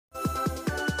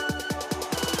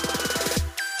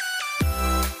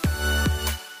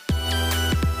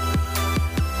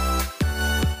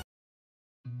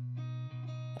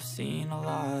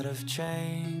lot of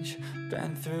change,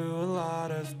 been through a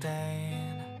lot of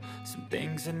pain. Some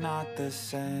things are not the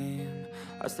same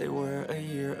as they were a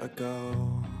year ago,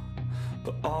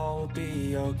 but all will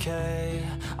be okay.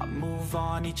 I move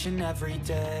on each and every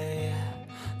day.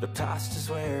 The past is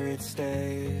where it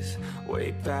stays,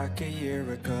 way back a year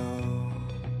ago.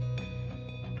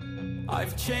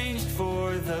 I've changed for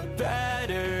the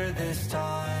better this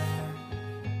time.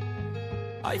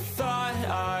 I thought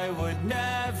I would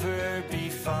never be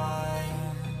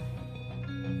fine.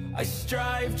 I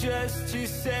strive just to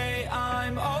say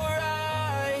I'm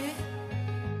alright,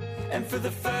 and for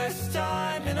the first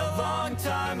time in a long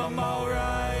time I'm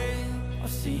alright.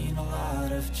 I've seen a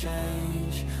lot of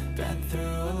change, been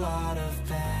through a lot of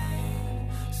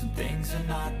pain. Some things are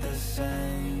not the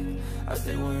same as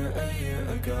they were a year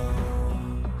ago,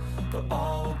 but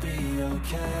all will be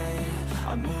okay.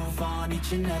 I move on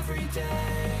each and every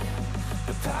day.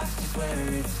 The past is where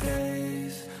it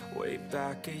stays, way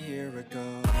back a year ago.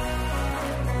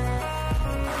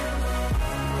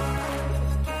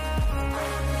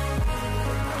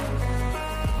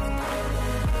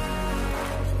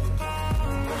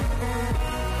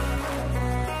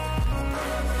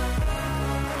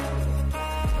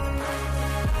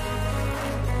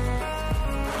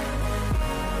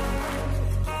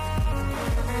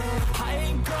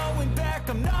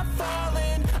 I'm not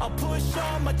falling, I'll push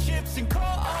all my chips and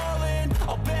call all in.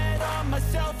 I'll bet on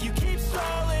myself, you keep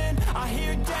stalling. I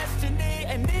hear destiny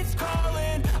and it's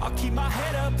calling. I'll keep my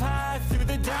head up high through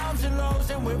the downs and lows,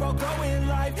 and we're all going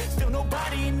life. Still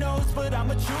nobody knows, but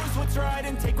I'ma choose what's right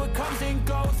and take what comes and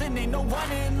goes. And ain't no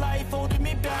one in life holding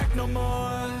me back no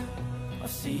more.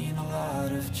 I've seen a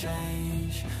lot of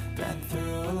change, been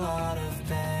through a lot of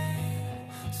pain.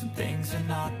 Some things are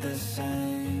not the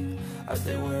same as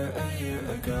they were a year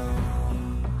ago,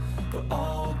 but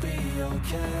all will be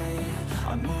okay.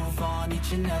 I move on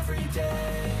each and every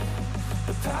day.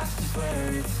 The past is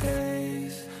where it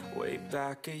stays, way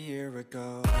back a year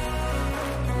ago.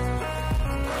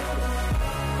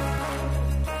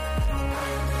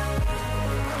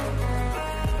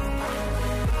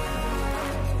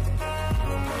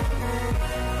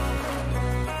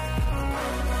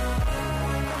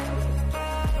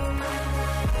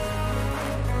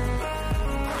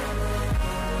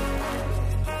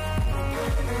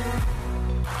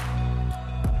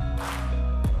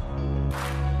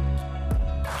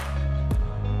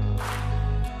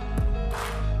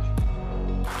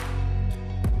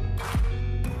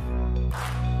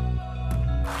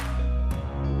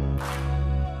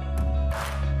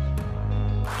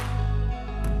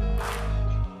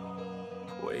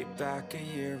 Back a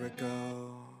year ago.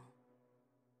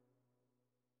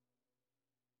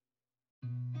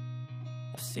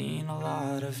 I've seen a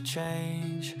lot of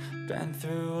change, been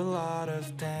through a lot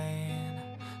of pain.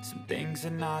 Some things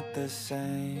are not the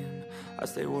same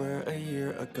as they were a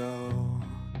year ago,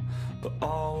 but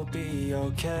all will be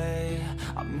okay.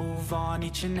 I move on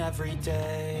each and every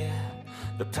day.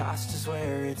 The past is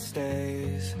where it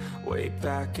stays, way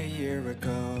back a year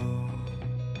ago.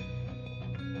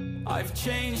 I've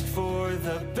changed for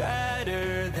the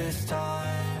better this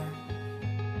time.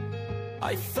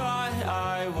 I thought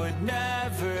I would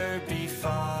never be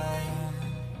fine.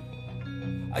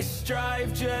 I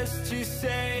strive just to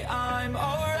say I'm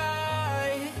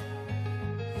alright,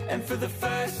 and for the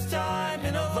first time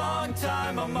in a long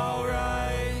time I'm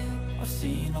alright. I've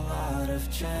seen a lot of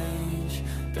change,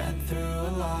 been through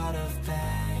a lot of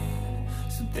pain.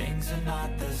 Some things are not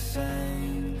the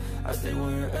same as they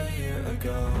were a year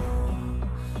ago,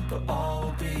 but all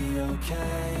will be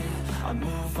okay. I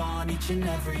move on each and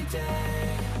every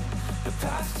day. The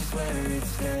past is where it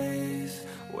stays,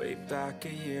 way back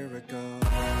a year ago.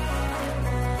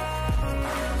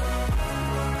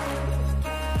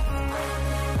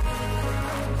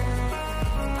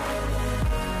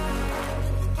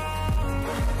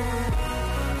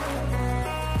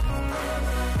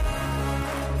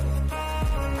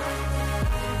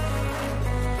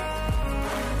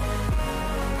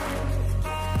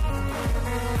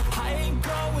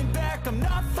 I'm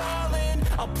not falling,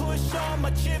 I'll push all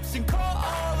my chips and call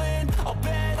all in. I'll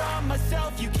bet on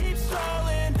myself, you keep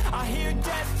stalling. I hear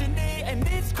destiny and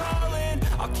it's calling.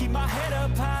 I'll keep my head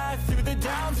up high through the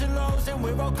downs and lows, and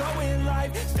we're all going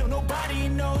life. Still nobody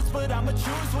knows, but I'ma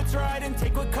choose what's right and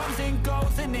take what comes and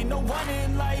goes. And ain't no one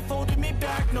in life holding me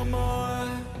back no more.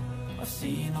 I've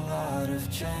seen a lot of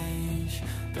change,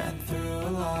 been through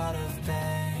a lot of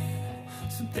pain.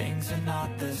 Some things are not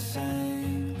the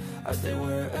same as they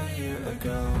were a year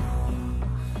ago,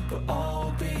 but all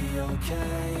will be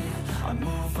okay. I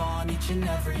move on each and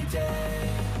every day.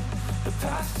 The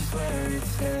past is where it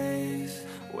stays,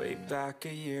 way back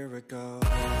a year ago.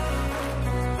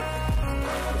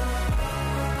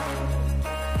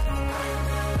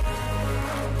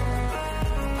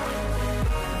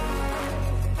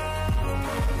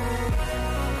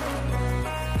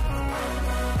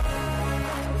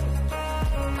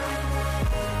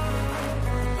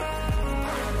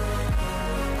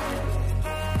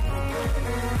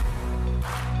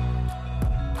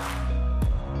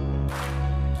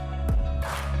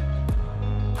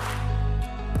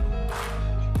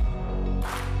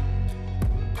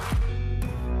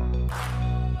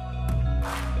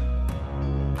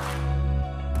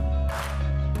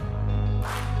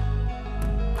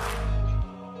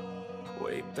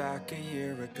 Back a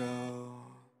year ago.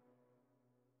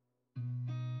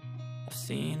 I've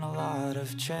seen a lot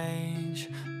of change,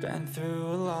 been through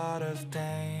a lot of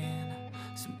pain.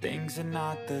 Some things are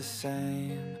not the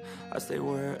same as they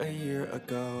were a year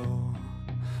ago,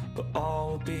 but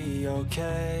all will be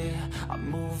okay. I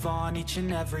move on each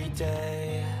and every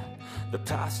day. The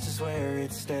past is where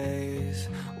it stays,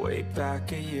 way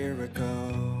back a year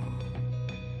ago.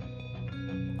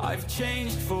 I've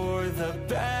changed for the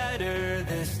better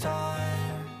this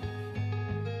time.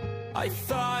 I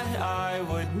thought I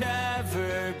would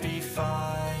never be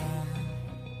fine.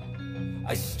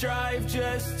 I strive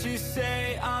just to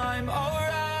say I'm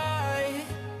alright,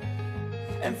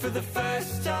 and for the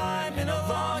first time in a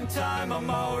long time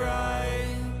I'm alright.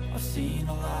 I've seen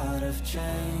a lot of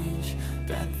change,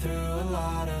 been through a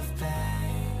lot of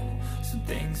pain. Some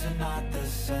things are not the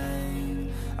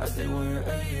same as they were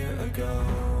a year ago,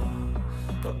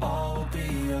 but all will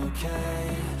be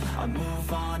okay. I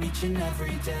move on each and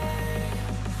every day.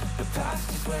 The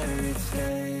past is where it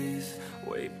stays,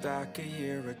 way back a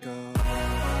year ago.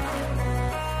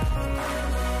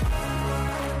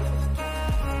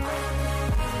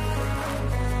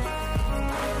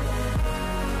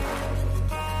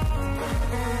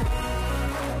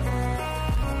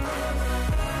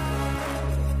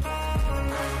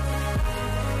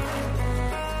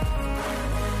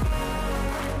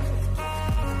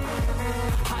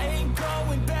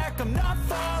 I'm not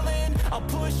falling, I'll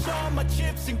push all my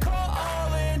chips and call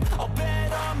all in. I'll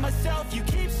bet on myself, you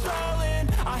keep stalling.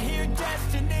 I hear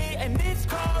destiny and it's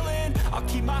calling. I'll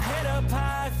keep my head up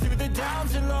high through the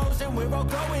downs and lows, and we're all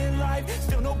going life.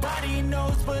 Still nobody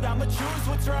knows, but I'ma choose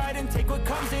what's right and take what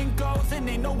comes and goes. And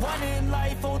ain't no one in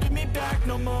life holding me back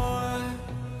no more.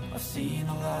 I've seen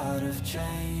a lot of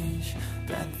change,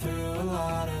 been through a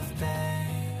lot of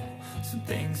pain. Some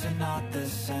things are not the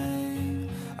same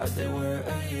as they were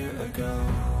a year ago,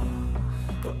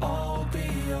 but all will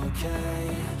be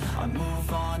okay. I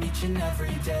move on each and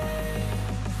every day.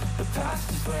 The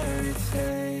past is where it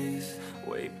stays,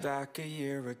 way back a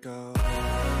year ago.